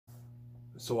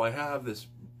So I have this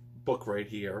book right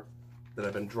here that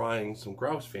I've been drawing some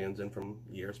grouse fans in from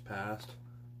years past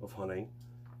of hunting,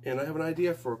 and I have an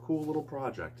idea for a cool little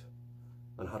project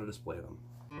on how to display them.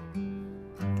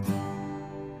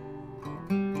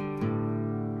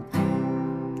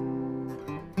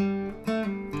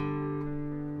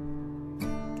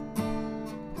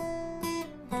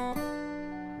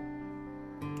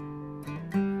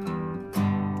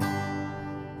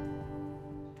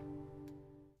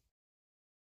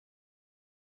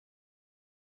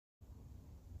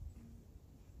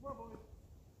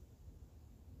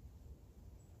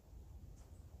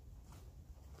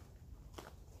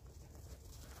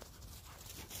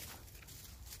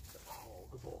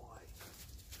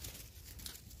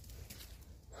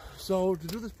 So to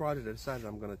do this project, I decided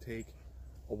I'm going to take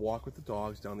a walk with the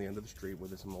dogs down the end of the street where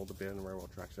there's some old abandoned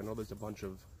railroad tracks. I know there's a bunch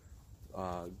of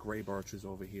gray birches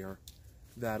over here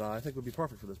that I think would be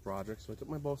perfect for this project. So I took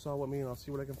my bow saw with me and I'll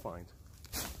see what I can find.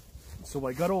 So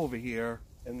I got over here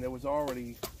and there was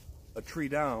already a tree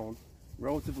down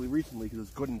relatively recently because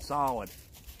it's good and solid.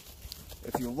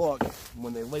 If you look,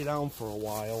 when they lay down for a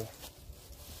while,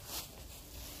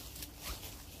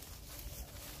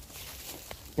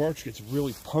 birch gets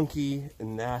really punky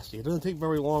and nasty. It doesn't take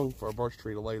very long for a birch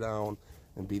tree to lay down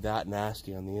and be that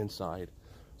nasty on the inside.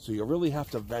 So you really have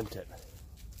to vent it.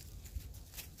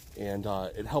 And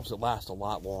it helps it last a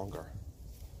lot longer.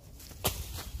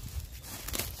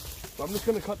 So I'm just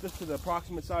going to cut this to the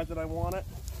approximate size that I want it.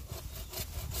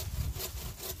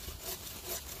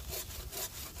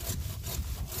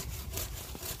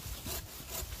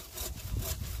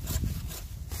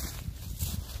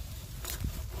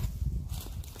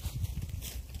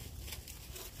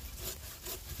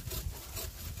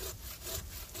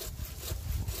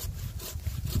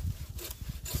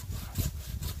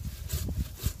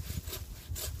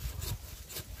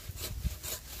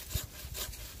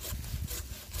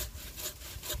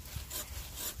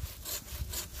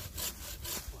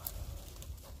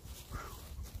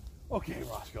 Okay,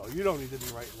 Roscoe, you don't need to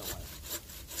be right in the way.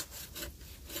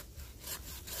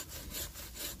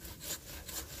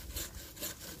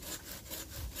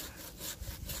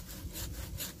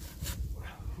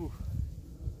 Whew.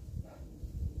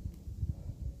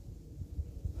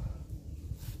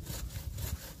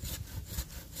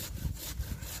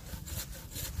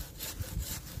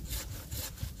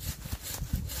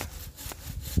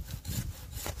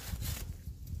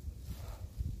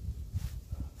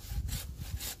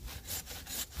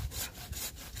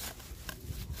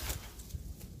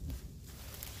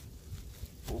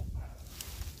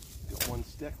 One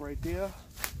stick right there.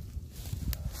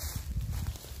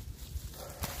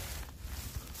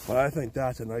 But I think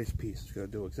that's a nice piece. It's going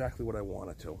to do exactly what I want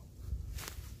it to.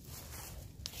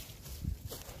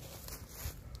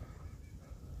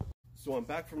 So I'm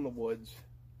back from the woods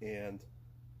and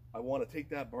I want to take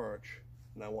that birch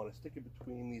and I want to stick it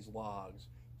between these logs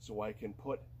so I can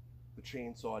put the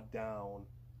chainsaw down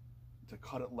to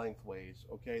cut it lengthways.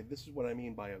 Okay, this is what I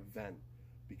mean by a vent,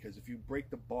 because if you break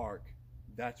the bark,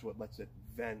 that's what lets it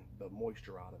vent the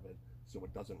moisture out of it so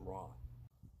it doesn't rot.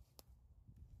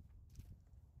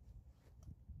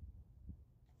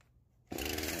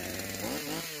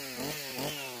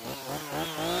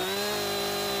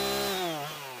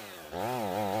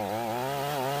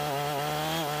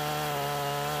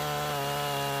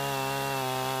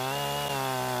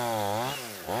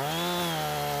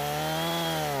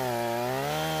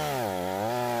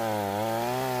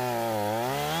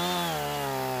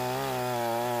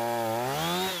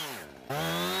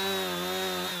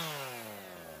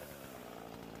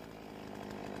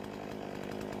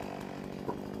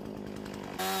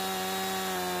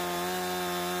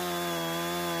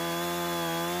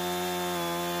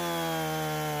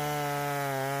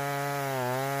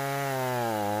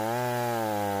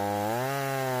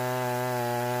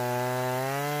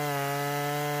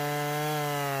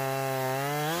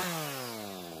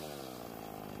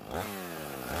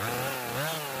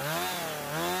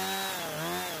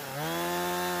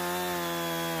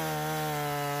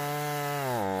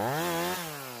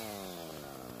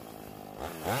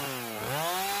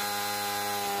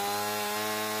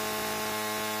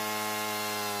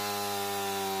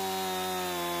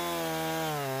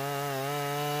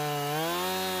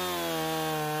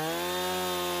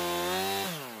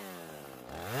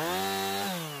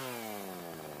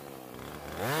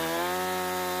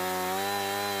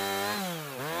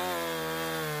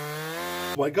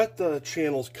 So I got the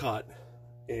channels cut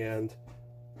and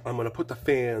I'm going to put the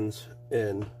fans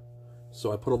in.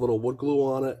 So I put a little wood glue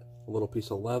on it, a little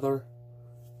piece of leather,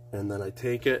 and then I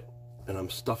take it and I'm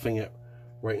stuffing it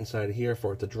right inside of here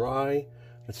for it to dry.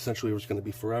 That's essentially what's going to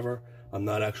be forever. I'm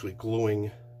not actually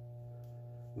gluing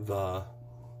the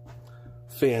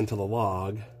fan to the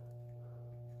log,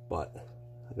 but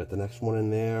I got the next one in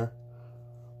there.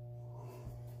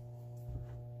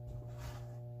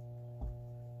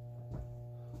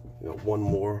 I got one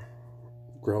more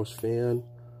grouse fan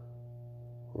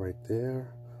right there.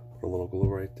 Put a little glue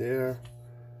right there.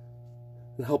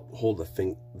 And help hold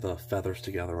the feathers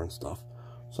together and stuff.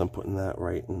 So I'm putting that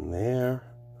right in there.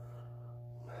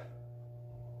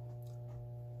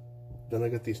 Then I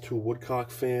got these two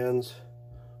Woodcock fans.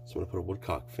 So I'm going to put a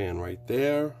Woodcock fan right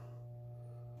there.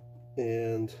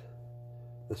 And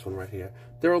this one right here.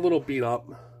 They're a little beat up.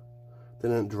 They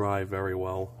didn't dry very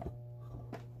well.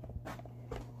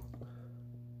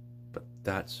 But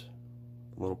that's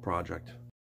a little project.